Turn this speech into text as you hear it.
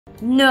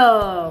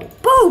No.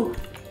 Boom.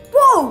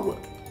 Whoa.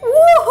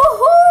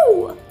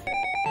 Woohoo.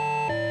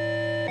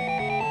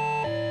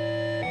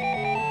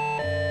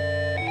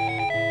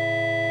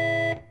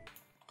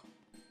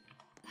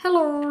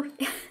 Hello.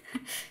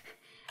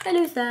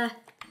 Hello there.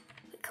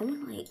 Can we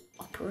like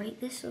operate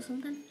this or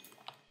something?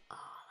 Oh,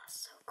 that's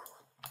so cool.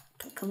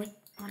 Can we?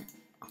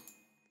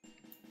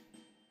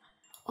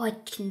 Oh,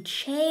 it can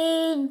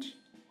change.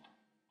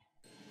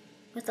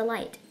 Where's the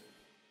light?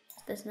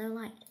 There's no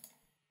light.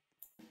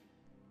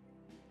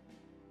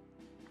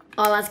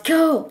 Oh, that's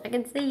cool. I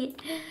can see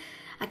it.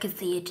 I can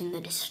see it in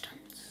the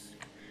distance.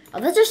 Oh,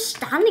 they're just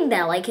standing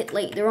there like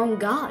they're on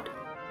guard.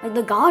 Like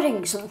they're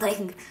guarding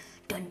something.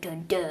 Dun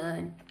dun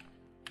dun.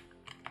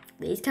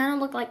 These kind of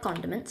look like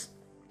condiments,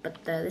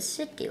 but they're the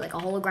city, like a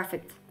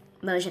holographic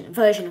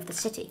version of the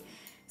city.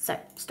 So,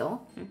 store.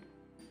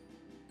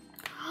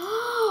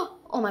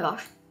 Oh my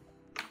gosh.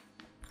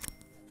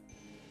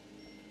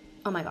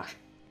 Oh my gosh.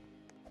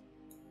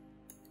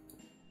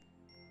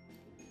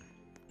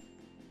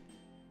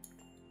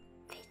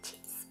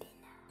 Fidget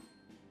spinner.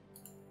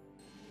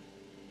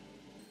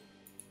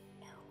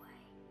 No way.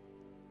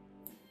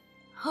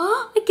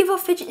 I give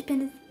off fidget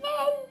spinners. Yay!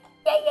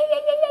 Yay, yay,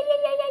 yay, yay, yay,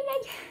 yay, yay,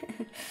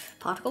 yay.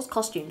 Particles,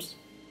 costumes.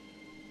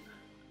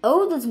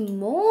 Oh, there's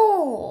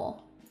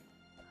more.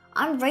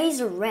 I'm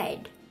Razor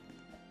Red.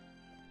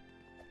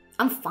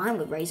 I'm fine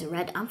with Razor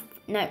Red.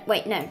 No,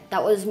 wait, no.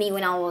 That was me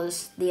when I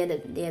was the other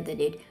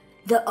dude.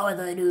 The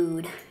other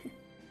dude.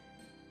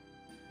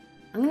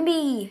 I'm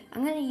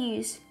gonna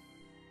use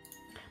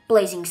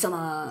Blazing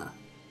Summer.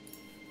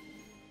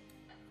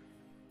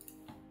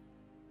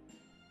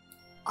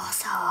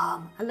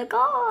 Awesome. I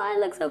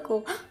look so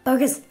cool.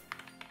 Burgers.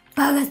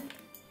 Burgers.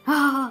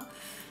 Ah.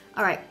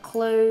 All right,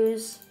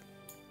 close.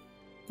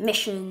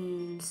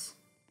 Missions.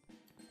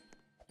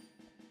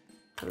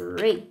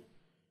 3.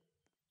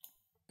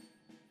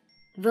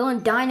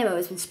 Villain Dynamo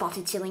has been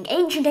spotted stealing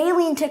ancient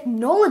alien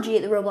technology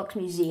at the Roblox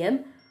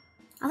Museum.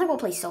 I think we'll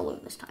play solo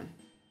this time.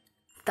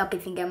 Stop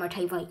EthanGamer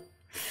TV.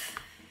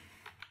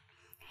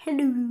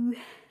 Hello.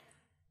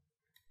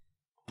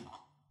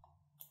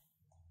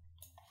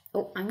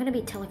 Oh, I'm gonna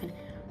be telekin.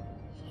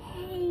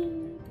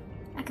 Yay!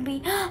 I can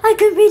be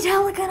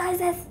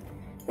telekinesis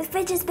with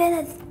fidget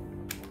spinners.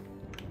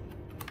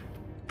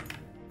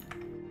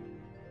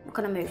 What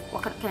can I move?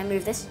 Can I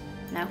move this?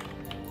 No.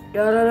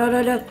 Da da da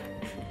da da.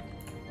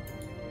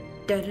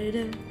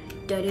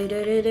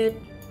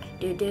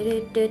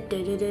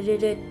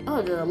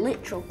 Oh, the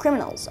literal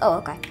criminals. Oh,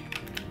 okay.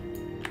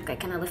 Okay,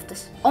 can I lift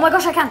this? Oh my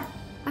gosh, I can!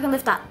 I can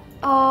lift that.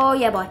 Oh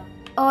yeah, boy.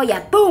 Oh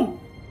yeah, boom!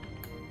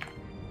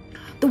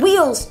 The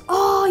wheels!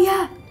 Oh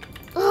yeah!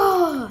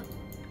 Oh!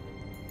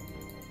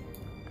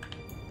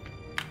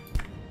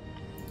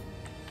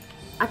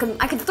 I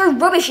can throw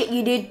rubbish at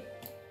you, dude.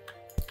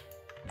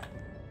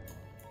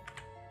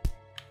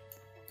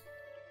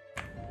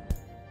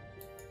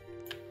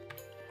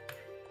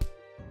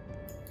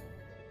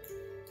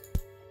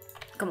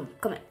 Come on.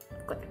 Good.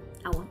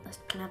 I want this.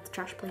 Can I have the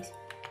trash, please?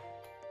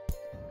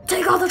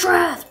 Take out the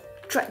trash!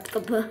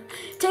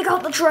 Take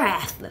out the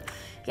trash!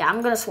 Yeah,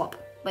 I'm gonna swap.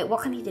 Wait,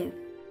 what can he do?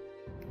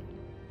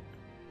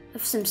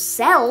 Of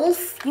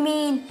himself? You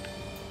mean?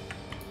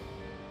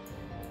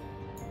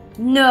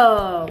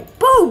 No.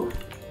 Boom!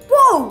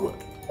 Whoa!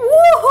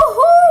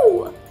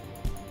 Woohoo!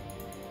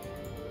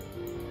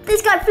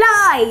 This guy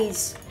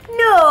flies!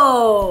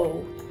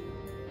 No!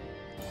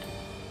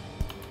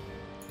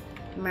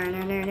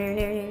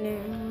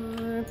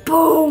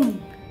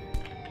 Boom!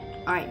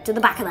 Alright, to the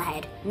back of the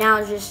head.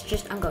 Now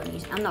just I'm going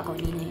easy. I'm not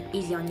going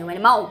easy on you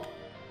anymore.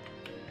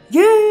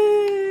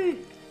 Yay!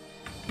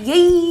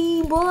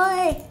 Yay,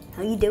 boy!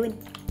 How you doing?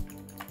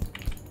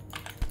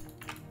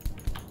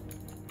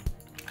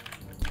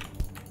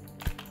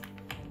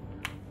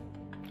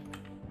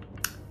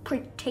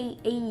 Pretty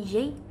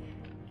easy.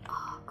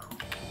 Oh, cool.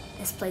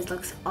 This place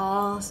looks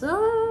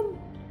awesome.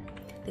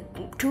 The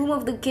Tomb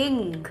of the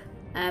King.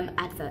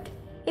 Advert.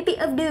 Hippie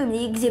of Doom,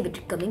 the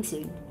exhibit coming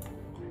soon.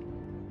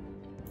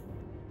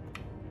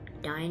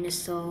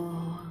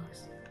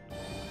 Dinosaurs.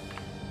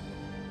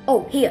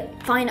 Oh, here,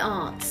 fine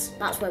arts.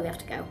 That's where we have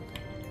to go.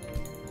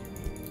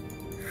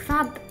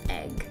 Fab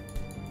egg.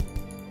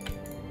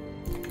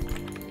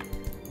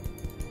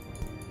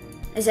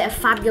 Is it a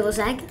fabulous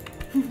egg?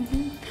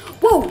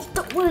 Whoa!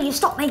 Will you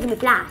stop making me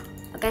fly?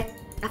 Okay,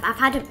 I've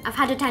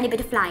had a tiny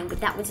bit of flying, but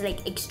that was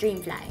like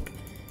extreme flying.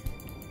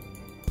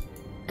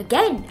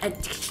 Again,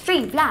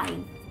 extreme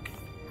flying.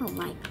 Oh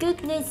my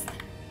goodness.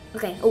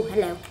 Okay. Oh,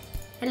 hello.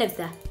 Hello,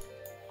 sir.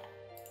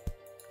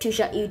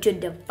 Two-shot you to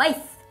the face.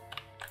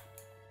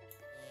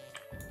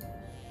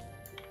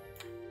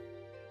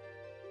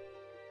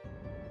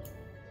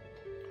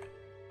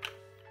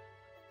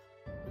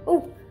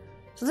 Oh,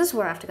 so this is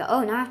where I have to go.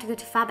 Oh, now I have to go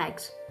to Fab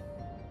Eggs.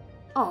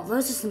 Oh,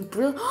 those are some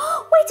brilliant.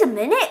 Wait a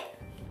minute.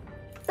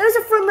 Those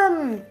are from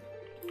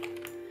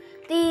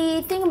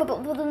the thing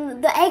about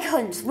the egg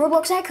hunt,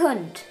 Roblox egg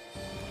hunt.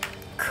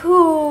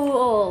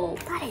 Cool.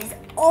 That is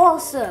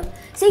awesome.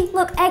 See,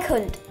 look, egg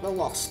hunt, the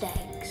lost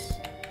eggs.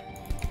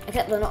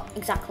 Except they're not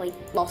exactly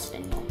lost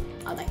anymore,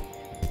 are they?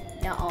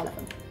 Not all of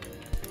them.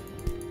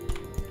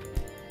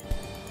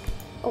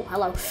 Oh,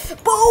 hello.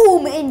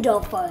 Boom! In the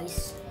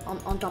face.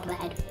 On top of the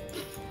head.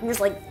 I'm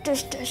just like,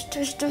 just.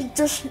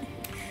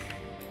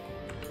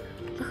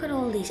 Look at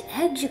all these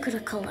eggs you could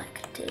have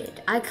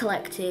collected. I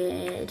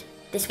collected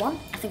this one.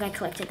 I think I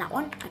collected that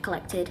one. I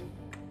collected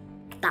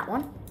that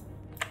one.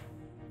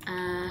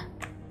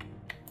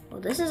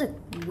 Well, this is a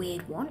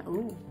weird one.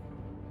 Ooh.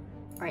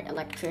 Right,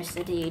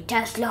 electricity.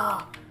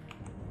 Tesla!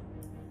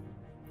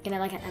 Can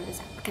I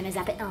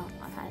zap it? Oh,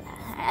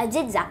 I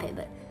did zap it,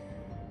 but...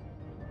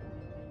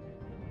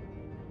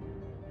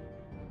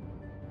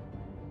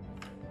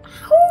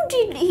 How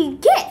did he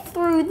get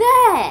through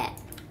there?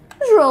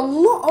 Those are a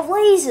lot of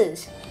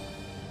lasers.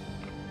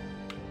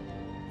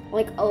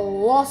 Like, a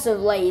lot of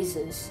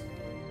lasers.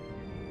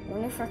 I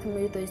wonder if I can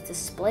move those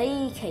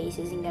display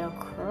cases and get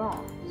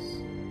across.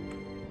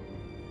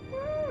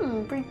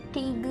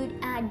 Pretty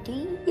good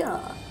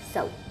idea.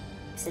 So,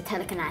 it's a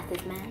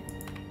telekinesis man.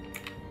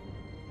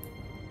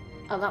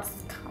 Oh, that's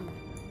common.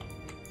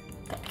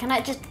 Can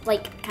I just,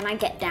 like, can I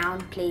get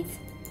down, please?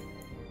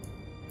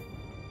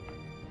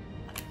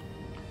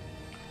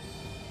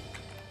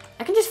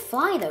 I can just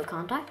fly, though,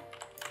 can't I?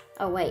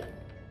 Oh, wait.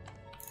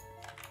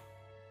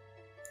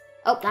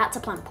 Oh, that's a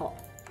plant pot.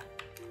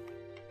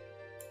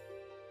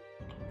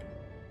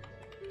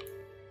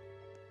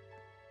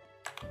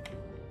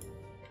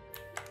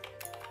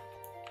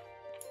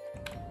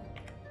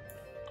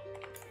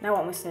 Now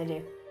what must I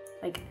do?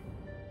 Like...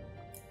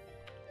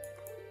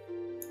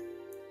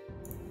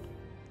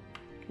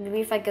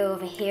 Maybe if I go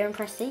over here and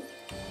press C?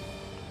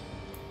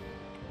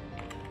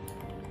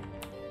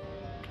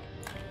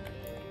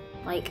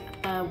 Like,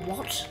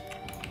 what?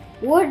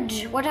 Wood!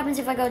 What happens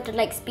if I go to,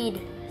 like,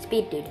 speed,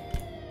 dude?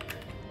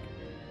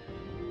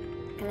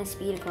 Can I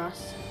speed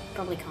across?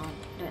 Probably can't,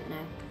 I don't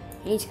know.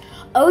 You need to,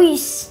 oh, you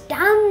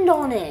stand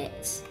on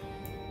it!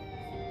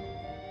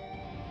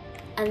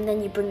 And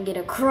then you bring it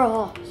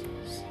across.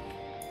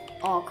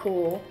 Oh,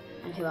 cool.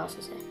 And who else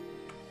is here?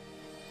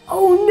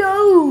 Oh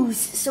no!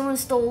 Someone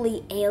stole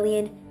the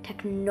alien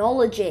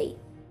technology.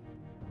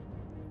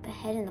 The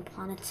head in the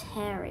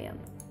planetarium.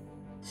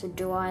 So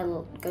do I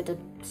go to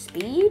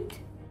speed?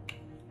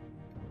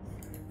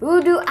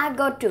 Who do I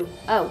go to?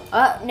 Oh,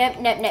 no.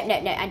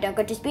 I don't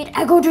go to speed.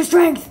 I go to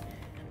strength.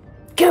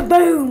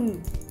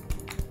 Kaboom!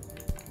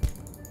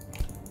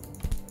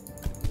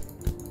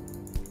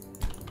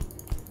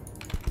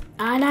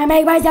 And I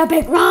make myself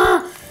big.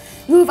 Rah!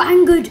 You've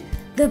angered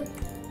the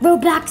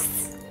Roblox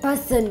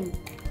person.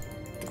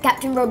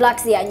 Captain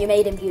Robloxia, and you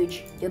made him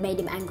huge. You made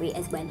him angry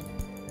as well.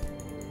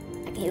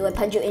 Okay, he will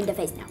punch you in the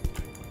face now.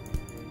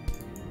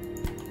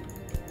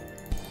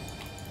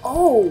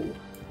 Oh!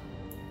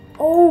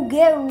 Oh,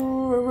 get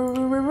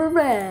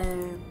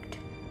wrecked.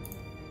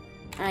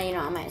 You know,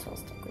 I might as well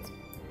stick with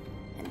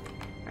him.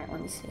 Right, let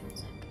me see one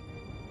sec.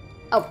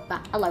 Oh,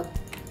 hello.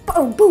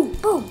 Boom, boom,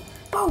 boom,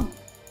 boom,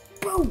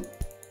 boom,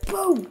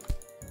 boom.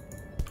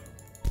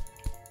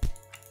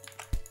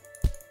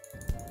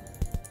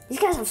 These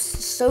guys have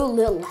so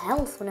little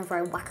health whenever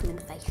I whack them in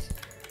the face.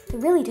 They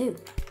really do.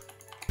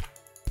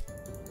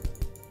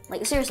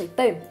 Like, seriously,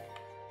 boom.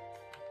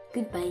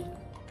 Goodbye.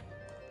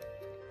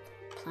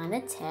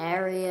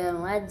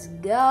 Planetarium, let's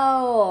go.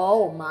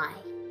 Oh my.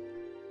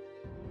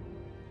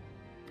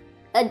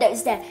 Don't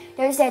stare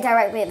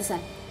directly at the sun.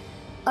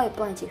 Oh, it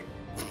blinds you.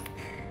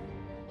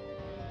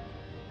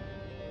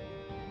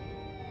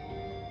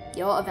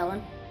 You're a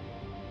villain.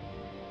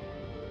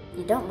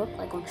 You don't look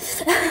like one.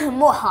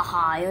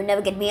 Mwahaha, you'll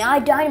never get me.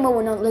 Dynamo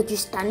will not let you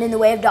stand in the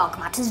way of dark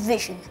matter's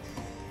vision.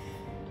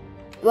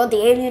 You want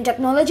the alien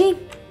technology?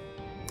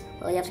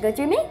 Well, you have to go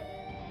through me.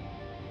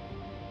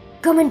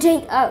 Come and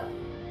take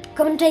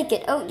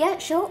it. Oh, yeah,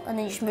 sure. And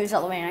then you just move out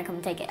of the way and I come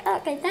and take it.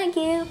 Okay, thank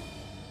you.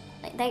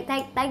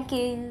 Thank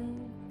you.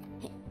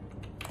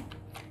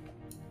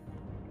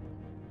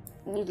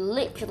 You're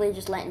literally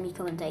just letting me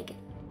come and take it.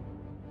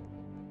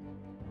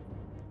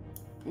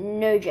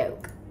 No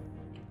joke.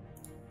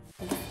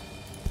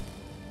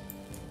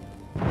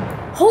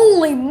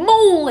 Holy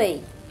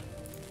moly!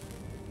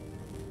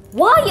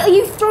 Why are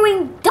you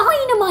throwing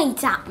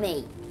dynamite at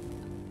me?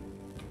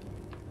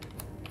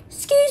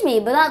 Excuse me,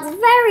 but that's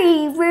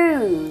very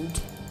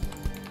rude.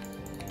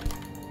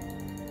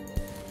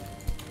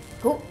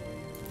 Cool.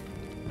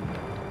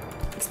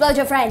 Explode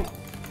your friend.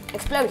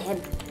 Explode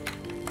him.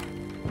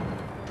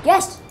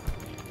 Yes!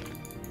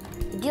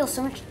 You deal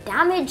so much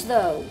damage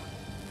though.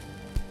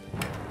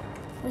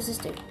 What does this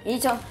do?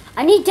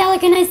 I need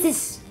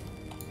telekinesis.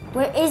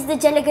 Where is the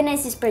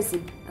telekinesis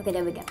person? Okay,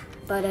 there we go.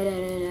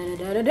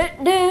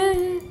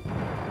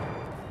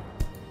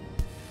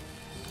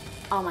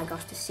 Oh my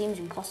gosh, this seems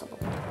impossible.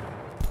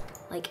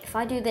 Like, if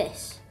I do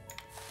this,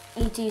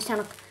 I need to use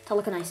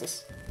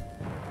telekinesis.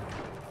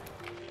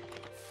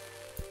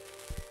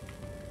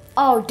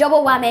 Oh,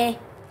 double whammy.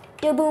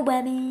 Double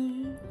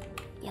whammy.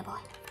 Yeah, boy.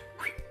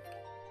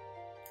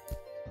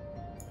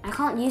 I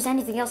can't use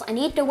anything else. I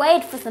need to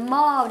wait for some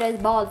more of those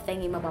ball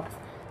thingy-mabobs.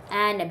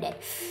 And I'm dead.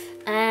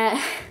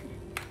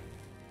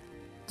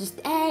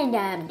 And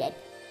I'm dead.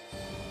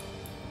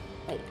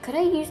 Wait, could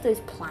I use those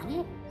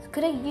planets?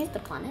 Could I use the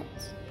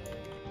planets?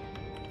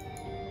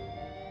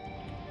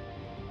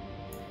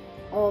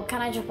 Or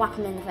can I just whack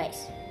him in the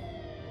face?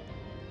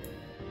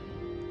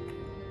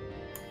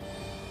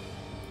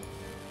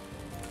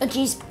 Oh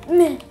jeez.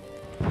 Meh.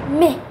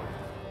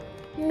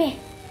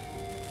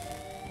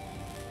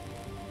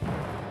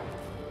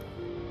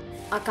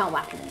 I can't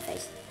whack him in the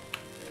face.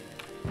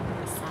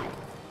 That's sad.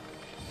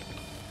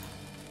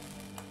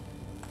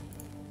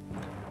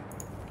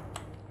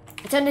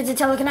 I turned into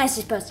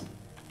telekinesis person.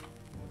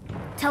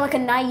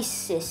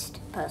 Telekinesis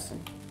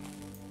person.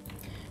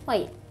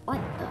 Wait,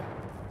 what the?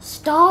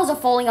 Stars are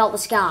falling out the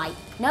sky.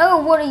 No,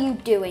 what are you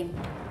doing?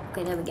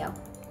 Okay, there we go.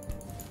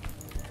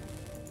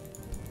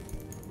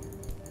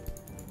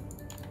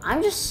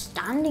 I'm just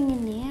standing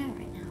in the air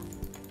right now.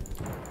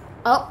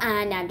 Oh,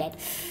 and I'm dead.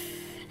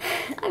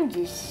 I'm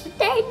just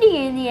standing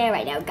in the air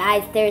right now.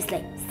 Guys,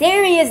 seriously.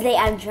 Seriously,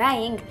 I'm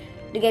trying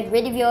to get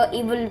rid of your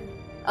evil,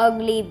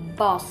 ugly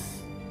boss.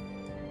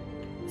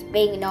 It's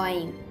being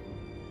annoying.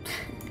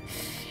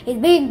 It's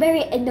being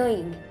very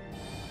annoying.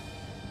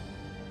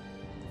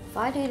 If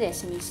I do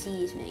this and he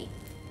sees me.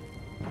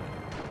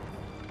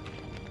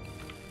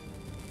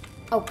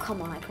 Oh,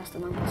 come on, I press the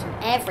wrong button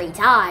every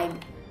time.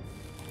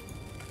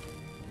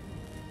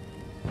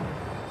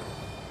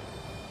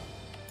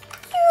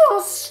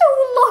 You're so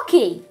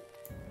lucky.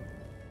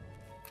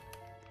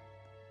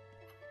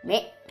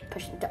 Me,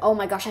 push it. Oh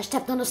my gosh, I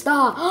stepped on a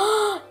star.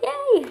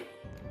 Yay.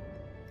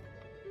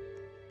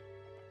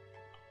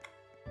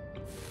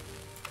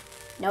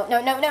 No.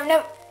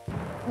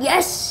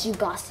 Yes, you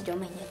blasted your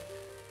minion.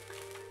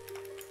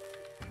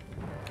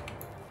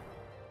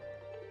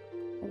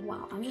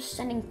 Wow, I'm just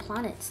sending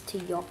planets to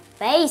your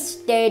face,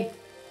 dude.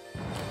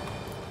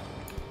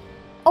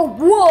 Oh,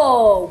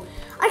 whoa.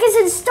 I can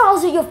send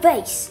stars at your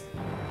face.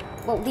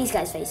 Well, these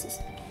guys' faces.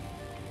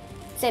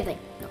 Same thing.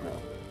 Not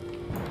really.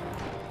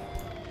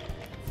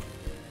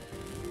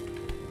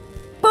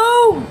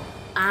 Boom!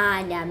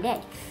 And I'm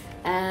dead.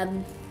 I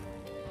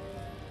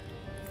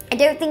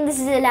don't think this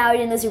is allowed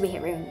in the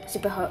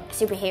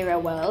superhero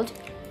world.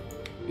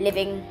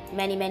 Living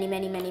many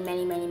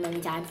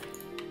times.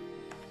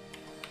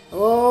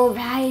 Oh,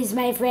 rise,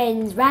 my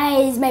friends.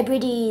 Rise, my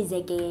pretties.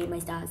 aka my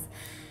stars.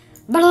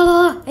 Blah, blah,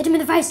 blah. Hit him in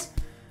the face.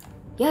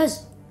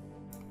 Yes.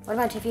 What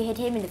about if you hit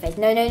him in the face?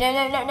 No.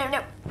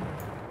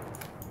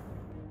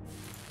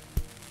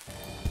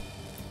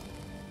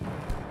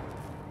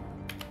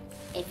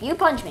 If you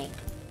punch me,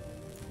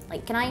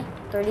 like, can I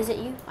throw these at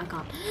you? I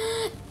can't.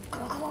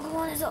 Come on.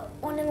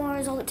 One more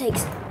is all it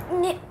takes.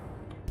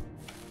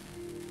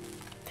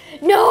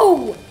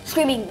 No!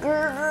 Screaming.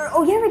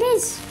 Oh, yeah, it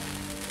is.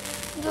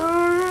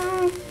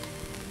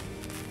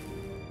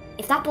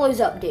 If that blows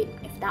up, dude.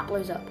 If that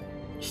blows up.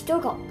 He's still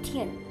got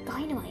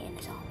dynamite in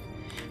his arm.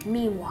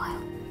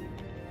 Meanwhile.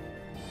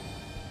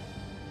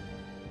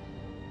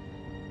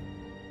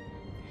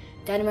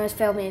 Dynamo's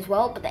failed me as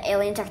well, but the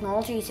alien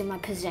technology is in my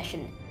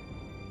possession.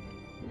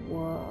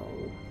 Whoa.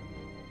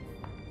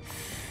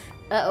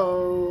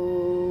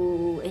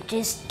 Uh-oh. It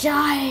is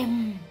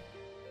time.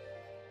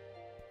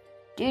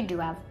 Dude,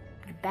 you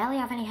barely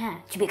have any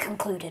hair. To be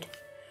concluded.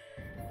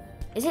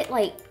 Is it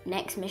like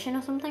next mission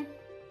or something?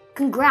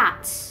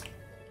 Congrats.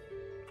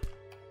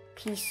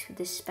 Piece with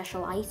this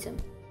special item.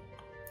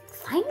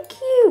 Thank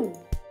you.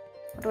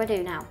 What do I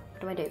do now?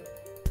 What do I do?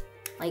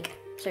 Like,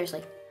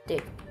 seriously,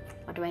 dude,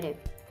 what do I do?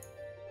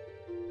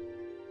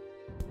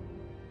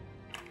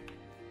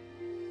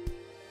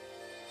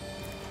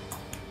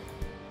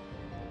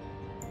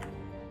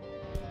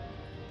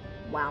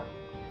 Wow.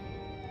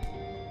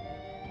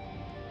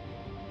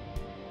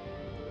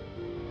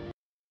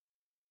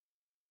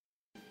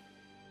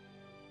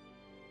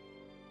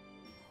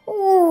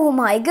 Oh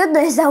my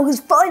goodness, that was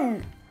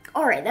fun.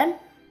 All right then.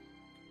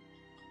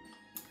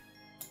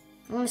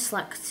 I'm gonna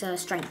select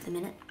strength a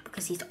minute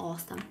because he's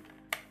awesome.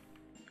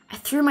 I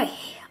threw my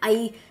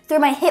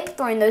hip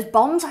throwing those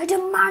bombs. I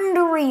demand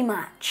a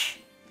rematch.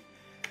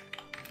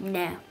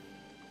 No,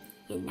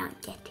 you're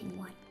not getting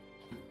one.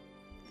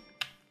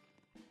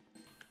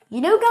 You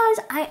know, guys,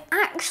 I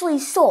actually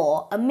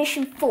saw a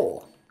mission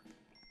 4.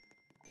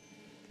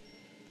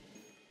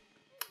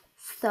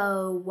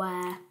 So,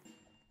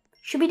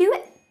 should we do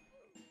it?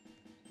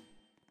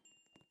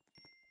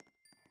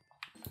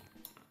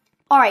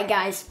 Alright,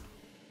 guys,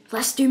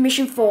 let's do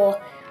mission 4.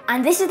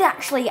 And this is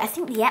actually, I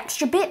think, the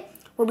extra bit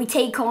where we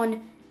take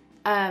on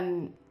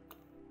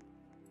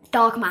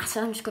Dark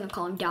Matter. I'm just going to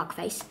call him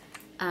Darkface.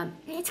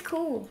 It's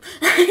cool.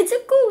 It's a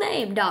cool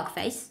name,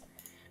 Darkface.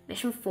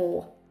 Mission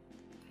 4.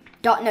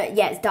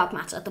 It's Dark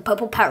Matter, the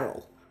Purple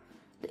Peril.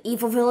 The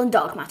evil villain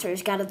Dark Matter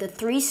has gathered the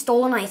 3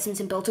 stolen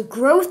items and built a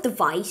growth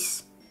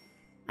device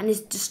and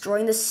is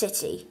destroying the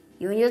city.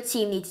 You and your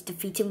team need to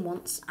defeat him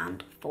once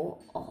and for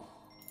all.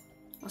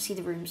 Let's see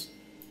the rooms.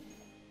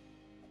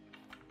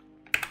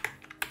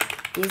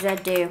 These I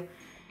do.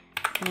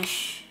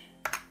 Finish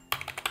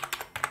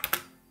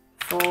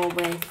 4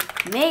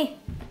 with me.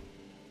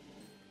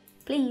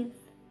 Please.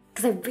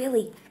 Because I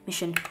really...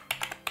 Mission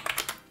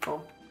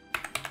 4.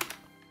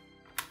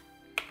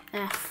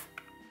 F.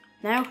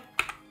 No.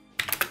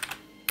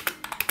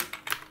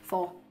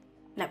 4.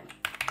 No.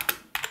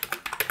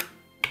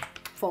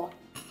 4.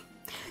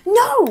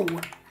 No!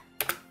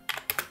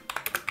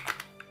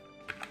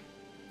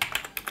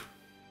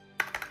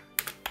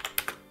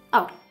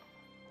 Oh.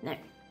 No.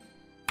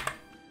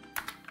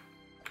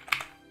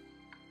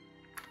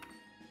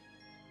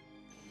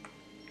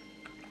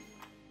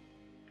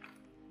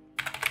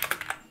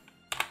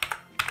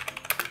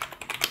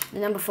 The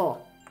number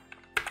 4.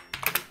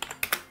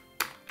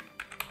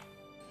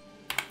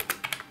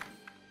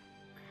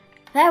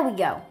 There we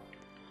go.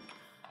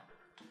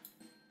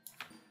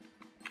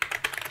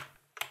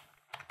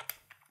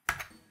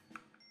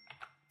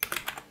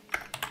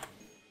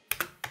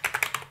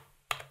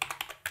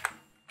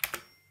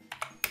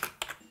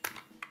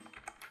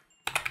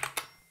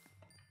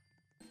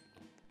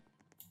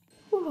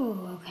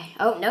 Ooh, okay.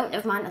 Oh, no,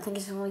 never mind. I think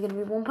it's only going to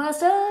be one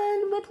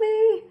person with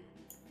me.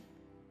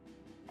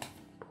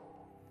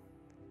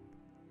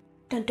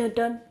 Dun, dun,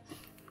 dun.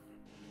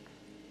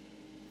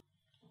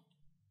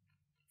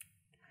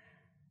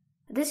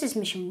 This is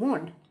mission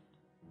 1,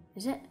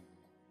 is it?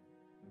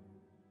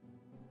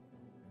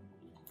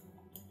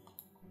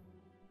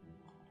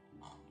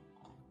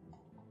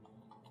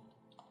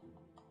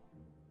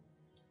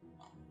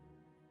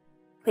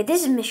 Wait,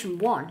 this is mission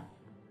 1.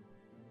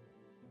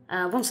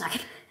 1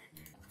 second.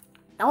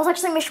 That was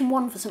actually mission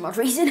 1 for some odd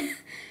reason.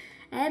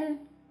 Home.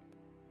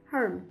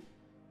 Home.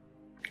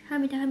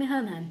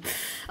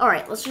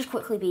 Alright, let's just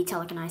quickly be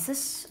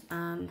telekinesis.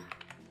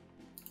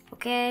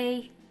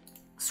 Okay.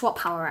 Swap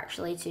power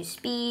actually to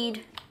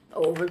speed.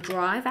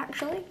 Overdrive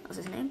actually, that's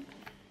his name.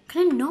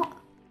 Can I not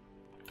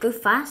go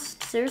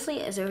fast? Seriously,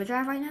 is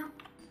overdrive right now?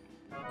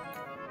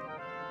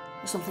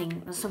 There's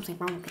something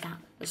wrong with that.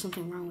 There's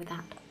something wrong with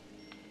that.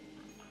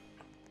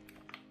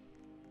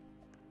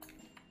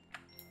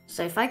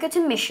 So if I go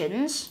to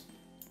missions,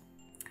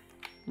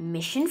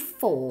 mission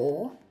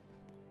 4,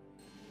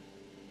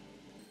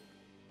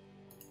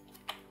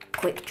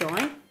 quick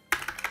join.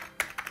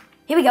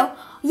 Here we go.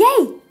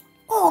 Yay!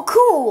 Oh,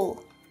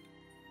 cool!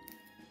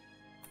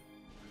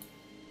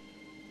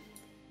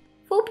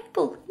 4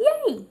 people,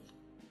 yay!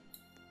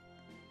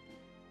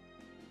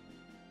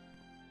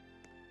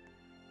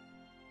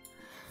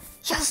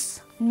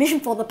 Yes!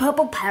 Mission for the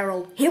purple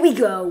peril. Here we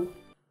go.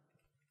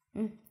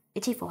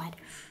 Itchy forehead,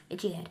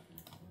 itchy head.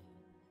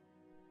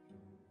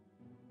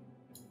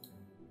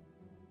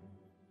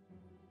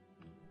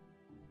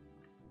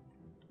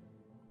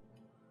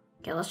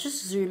 Okay, let's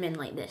just zoom in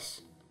like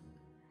this.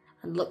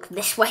 And look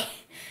this way.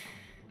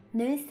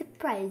 No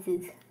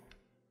surprises.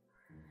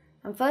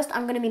 And first,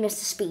 I'm going to be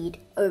Mr. Speed,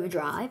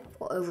 Overdrive,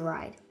 or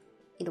Override.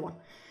 Either one.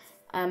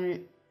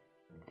 I'm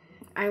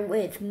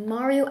with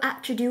Mario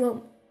at to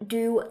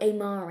do a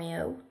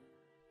Mario.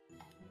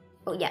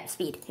 Oh yeah,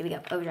 Speed. Here we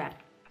go. Overdrive.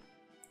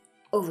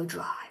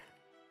 Overdrive.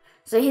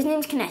 So his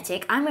name's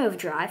Kinetic. I'm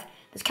Overdrive.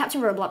 There's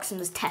Captain Roblox and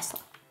there's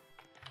Tesla.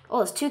 Oh,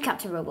 there's 2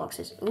 Captain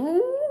Robloxes.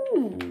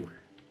 Ooh.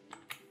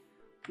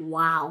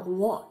 Wow,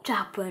 what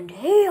happened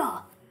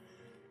here?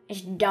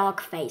 It's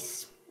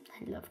Darkface.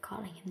 I love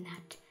calling him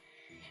that.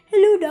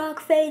 Hello,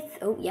 Darkface.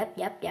 Oh, yep.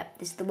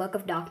 This is the work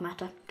of dark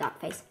matter.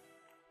 Darkface.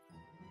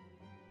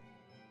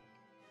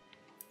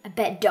 I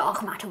bet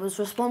dark matter was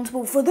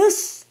responsible for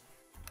this.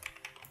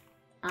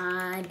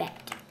 I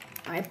bet.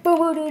 Alright,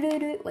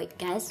 boo-boo-doo-doo-doo. Wait,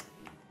 guys.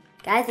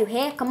 Guys, you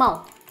here? Come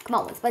on.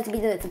 We're supposed to be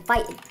doing some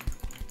fighting.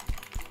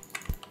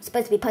 We're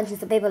supposed to be punching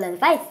some people in the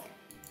face.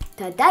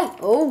 Today.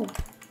 Oh.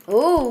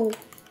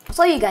 I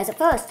saw you guys at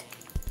first.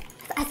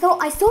 I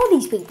thought I saw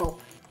these people.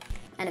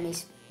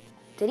 Enemies.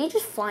 Did he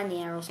just fly in the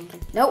air or something?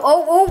 No.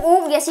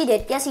 Oh. Yes, he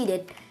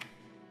did.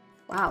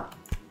 Wow.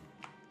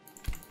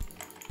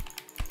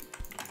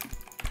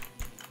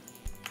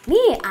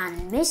 Me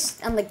and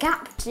the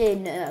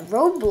Captain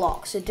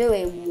Roblox are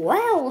doing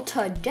well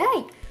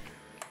today.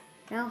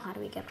 Now, how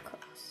do we get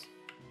across?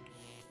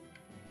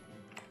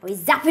 Oh,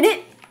 he's zapping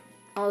it.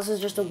 Oh, this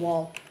is just a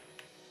wall.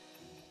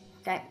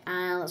 Okay,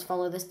 let's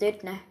follow this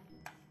dude now.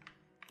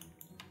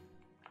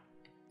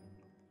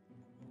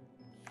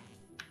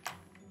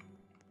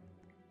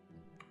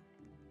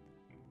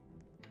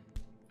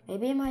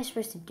 Maybe am I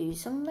supposed to do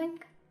something?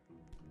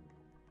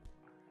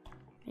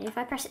 Maybe if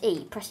I press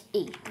E.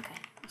 Okay,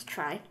 let's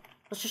try.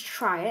 Let's just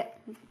try it.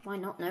 Why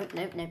not? No.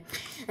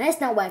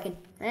 It's not working.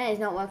 It's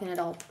not working at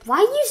all. Why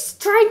are you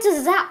trying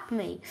to zap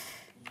me?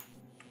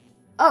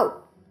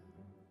 Oh.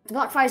 The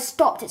black fire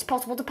stopped. It's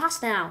possible to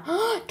pass now.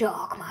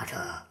 Dark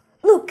matter.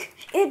 Look,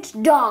 it's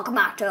dark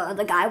matter.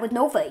 The guy with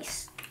no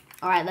face.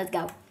 Alright, let's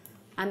go.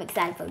 I'm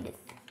excited for this.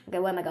 Okay,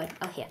 where am I going?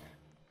 Oh, here.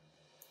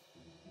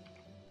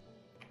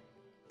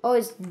 Oh,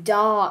 it's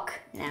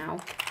dark now.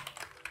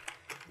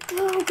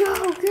 Go.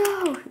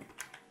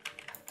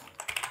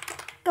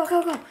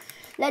 Go.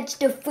 Let's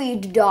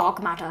defeat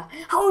dark matter.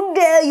 How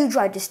dare you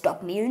try to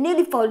stop me? You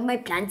nearly foiled my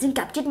plans and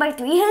captured my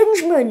 3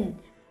 henchmen.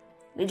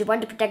 Did you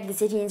want to protect the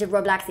citizens of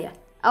Robloxia?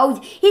 Oh,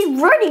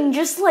 he's running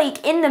just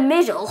like in the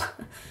middle.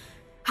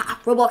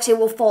 Ha! Robloxia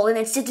will fall and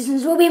its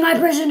citizens will be my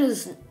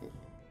prisoners.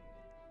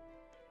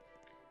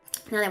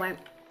 No, they won't.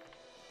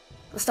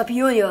 I'll stop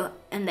you and your...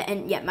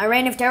 And yeah, my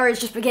reign of terror is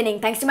just beginning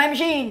thanks to my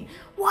machine.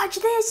 Watch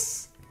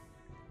this.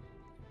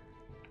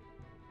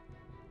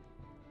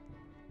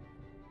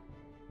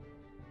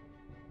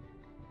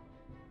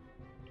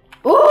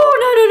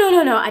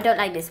 Oh, no. I don't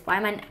like this. Why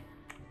am I...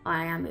 Oh,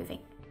 I am moving.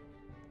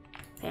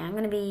 Okay, I'm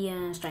going to be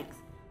strength.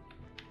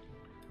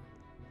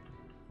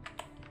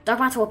 Dark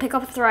Matter will pick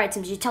up and throw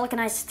items. You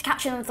telekinesis to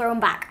capture them and throw them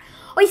back.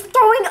 Oh, he's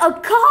throwing a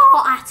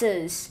car at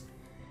us.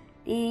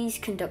 These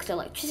conduct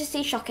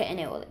electricity, shock it and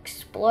it will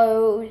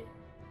explode.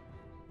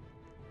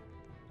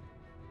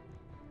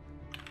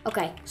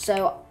 Okay,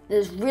 so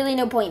there's really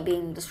no point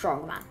being the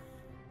strong man.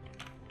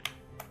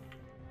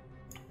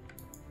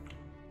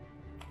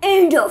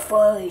 In the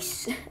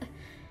face!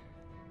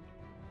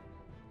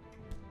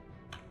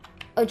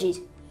 Oh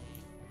jeez.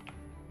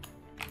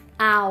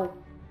 Ow.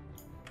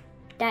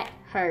 That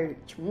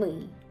hurt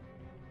me.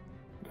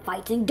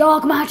 Fighting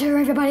dark matter,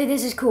 everybody,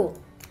 this is cool.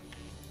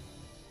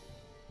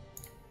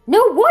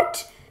 No,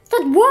 what?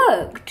 That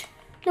worked.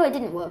 No, it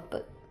didn't work,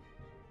 but...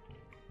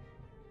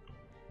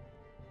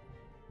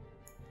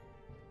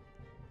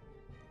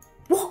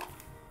 What?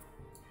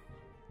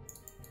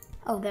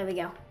 Oh, there we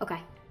go. Okay.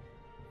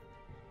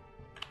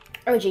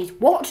 Oh, jeez.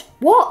 What?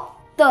 What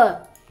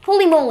the?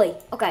 Holy moly.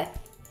 Okay.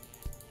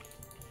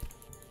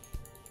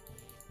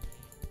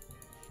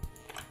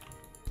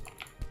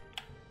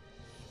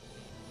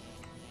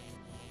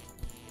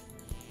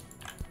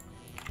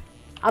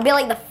 I'll be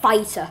like the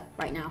fighter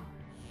right now.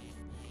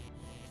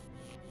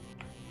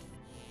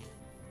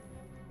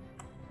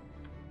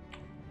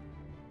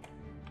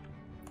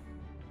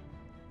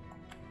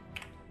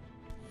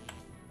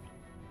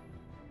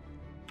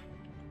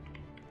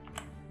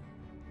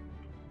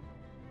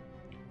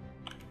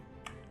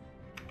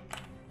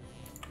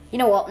 You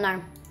know what?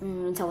 No.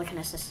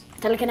 Telekinesis.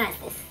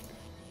 Telekinesis.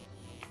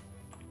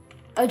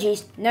 Oh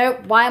jeez. No.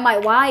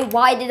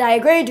 Why did I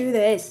agree to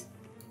this?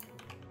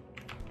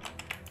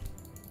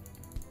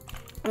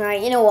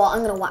 Alright, you know what?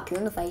 I'm gonna whack you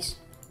in the face.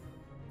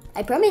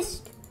 I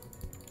promised.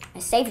 I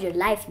saved your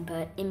life,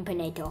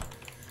 Imperator.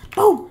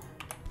 Boom!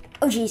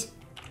 Oh jeez.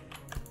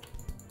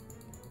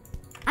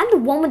 I'm the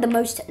one with the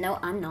most... No,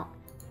 I'm not.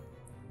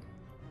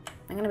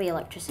 I'm gonna be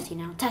electricity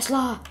now.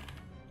 Tesla!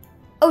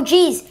 Oh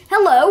jeez!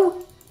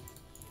 Hello!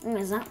 I'm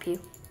gonna zap you.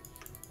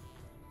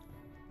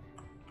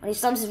 When he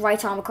slams his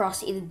right arm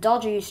across, either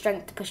dodge or use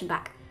strength to push him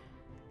back.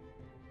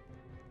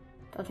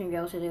 Dodging will be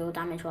able to do all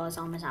damage while his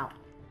arm is out.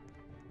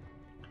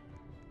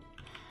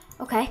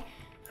 Okay.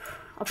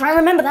 I'll try and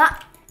remember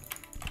that.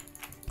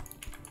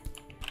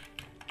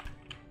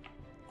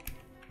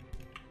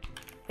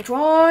 Which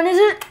one is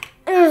it?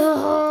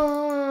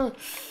 Ugh.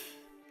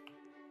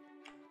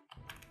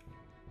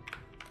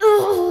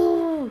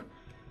 Ugh.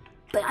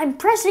 But I'm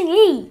pressing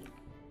E.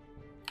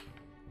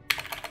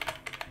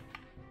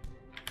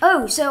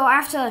 Oh, so I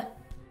have to...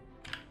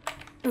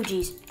 Oh,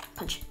 geez.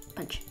 Punch,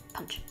 punch,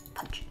 punch,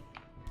 punch.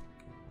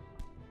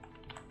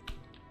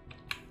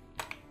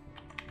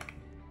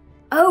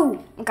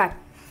 Oh, okay.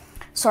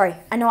 Sorry,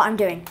 I know what I'm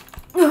doing.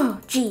 Oh,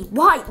 gee,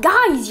 why?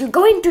 Guys, you're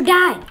going to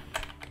die.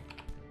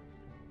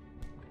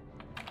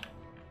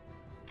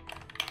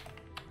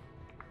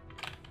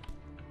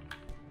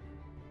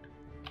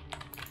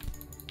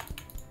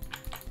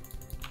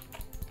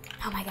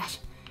 Oh my gosh.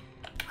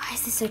 Why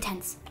is this so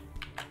tense?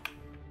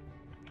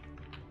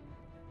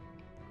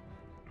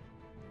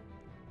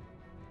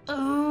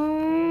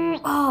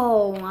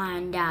 Oh,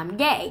 and I'm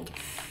dead.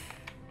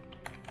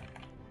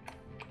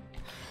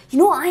 You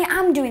know what I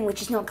am doing,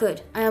 which is not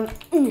good.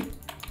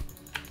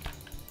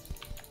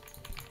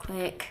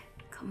 Quick,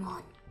 come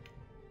on.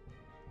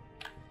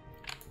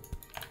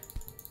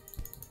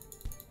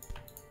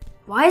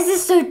 Why is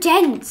this so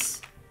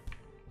tense?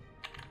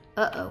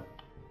 Uh-oh.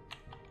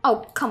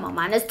 Oh, come on,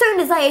 man. As soon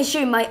as I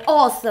assume my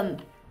awesome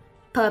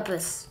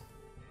purpose.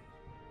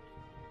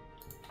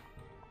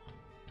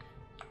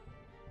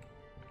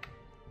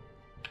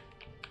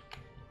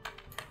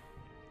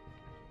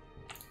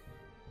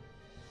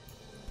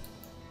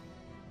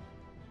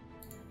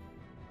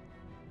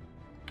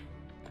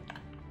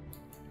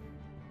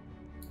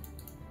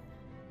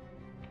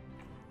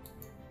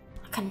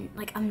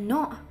 I'm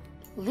not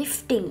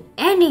lifting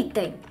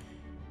anything.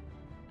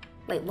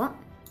 Wait, what?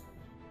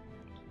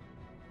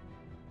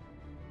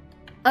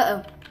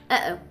 Uh-oh,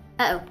 uh-oh,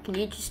 uh-oh. Can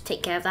you just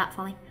take care of that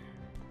for me?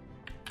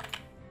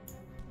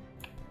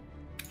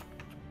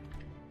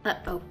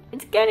 Uh-oh,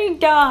 it's getting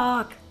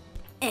dark.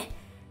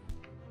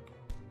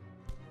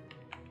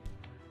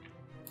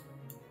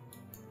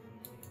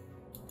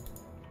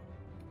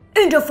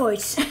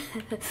 Interface.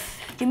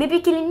 You may be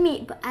killing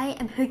me, but I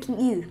am hurting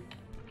you.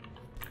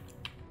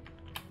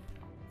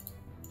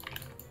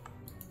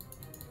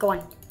 Go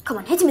on, come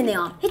on, hit him in the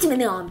arm, hit him in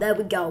the arm, there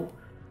we go.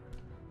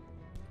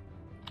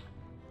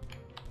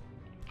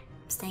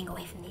 I'm staying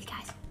away from these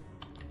guys.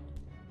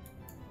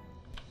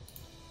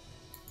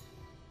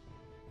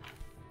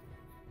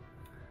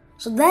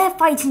 So they're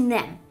fighting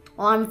them,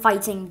 while I'm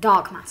fighting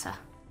dark matter.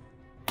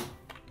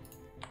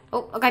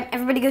 Oh, okay,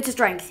 everybody go to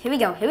strength. Here we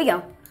go, here we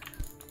go.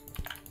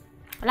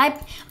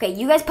 Okay,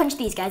 you guys punch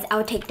these guys. I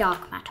would take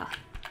dark matter.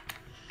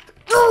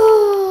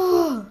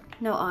 Oh!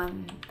 No,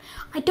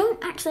 I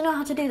don't actually know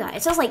how to do that.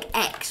 It says like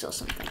X or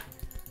something.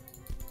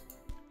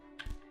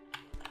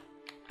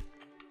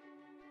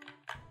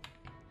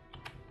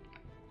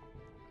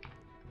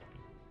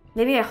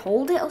 Maybe I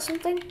hold it or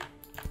something?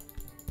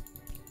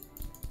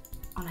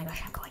 Oh my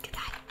gosh, I'm going to die.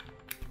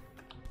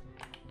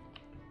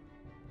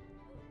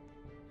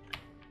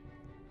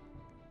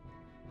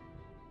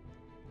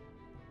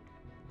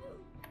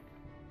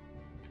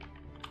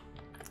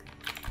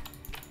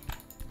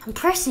 I'm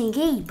pressing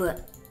E,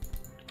 but...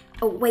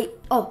 Oh, wait.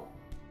 Oh.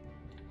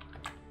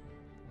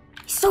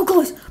 He's so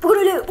close. We're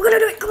gonna do it. We're gonna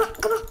do it. Come on,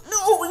 come on.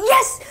 No,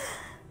 yes!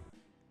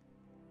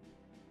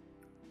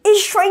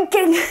 He's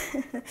shrinking.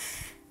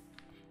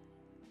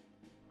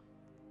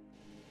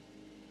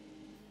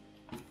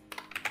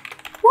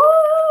 Woo!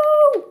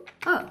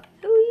 Oh,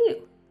 who are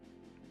you?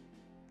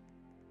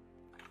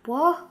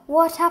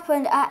 What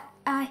happened?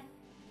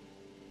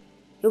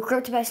 You were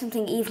corrupted by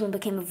something evil and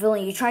became a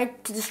villain. You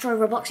tried to destroy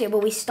Robloxia,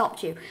 but we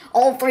stopped you.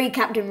 All three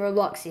Captain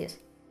Robloxias.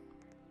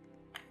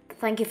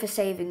 Thank you for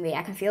saving me.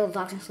 I can feel the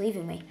darkness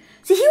leaving me.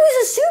 So he was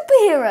a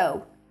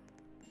superhero.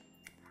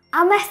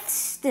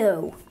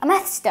 Amethysto.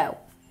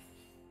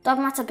 Dark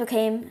matter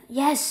became,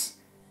 yes,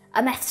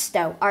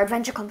 Amethysto. Our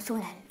adventure comes to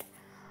an end.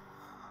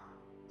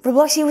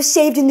 Robloxia was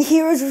saved and the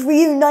heroes were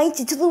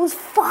reunited, so there was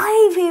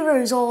 5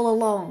 heroes all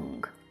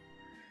along.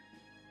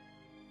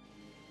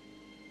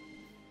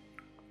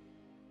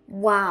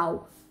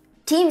 Wow.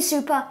 Team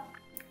Super,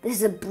 this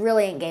is a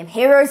brilliant game.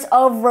 Heroes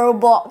of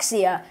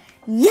Robloxia.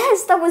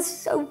 Yes, that was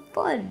so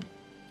fun.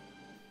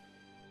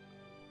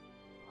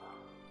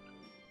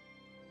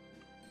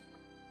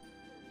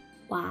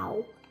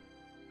 Wow.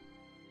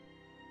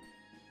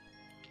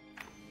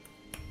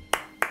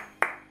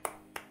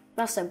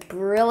 That's a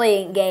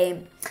brilliant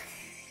game.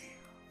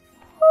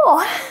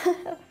 Oh.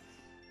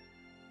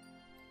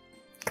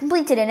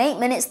 Completed in 8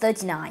 minutes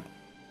 39.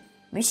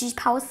 Missy's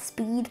power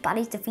speed,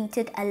 baddies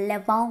defeated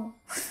 11.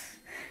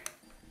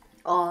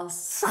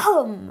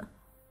 Awesome!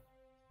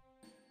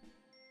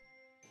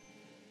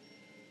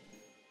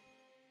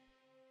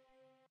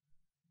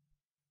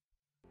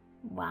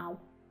 Wow.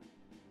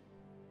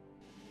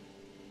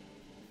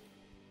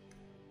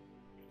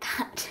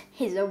 That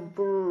is a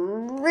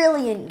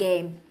brilliant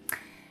game.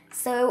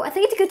 So I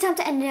think it's a good time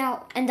to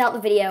end out the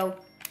video.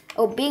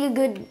 Oh, being a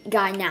good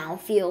guy now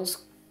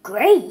feels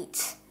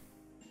great.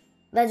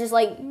 They're just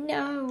like,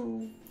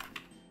 no.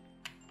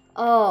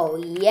 Oh,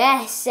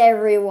 yes,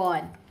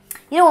 everyone.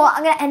 You know what?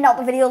 I'm going to end out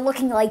the video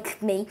looking like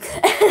me.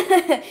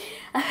 I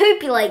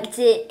hope you liked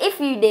it. If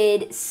you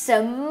did,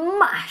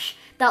 smash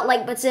that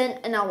like button,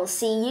 and I will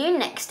see you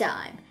next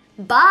time.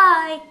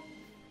 Bye.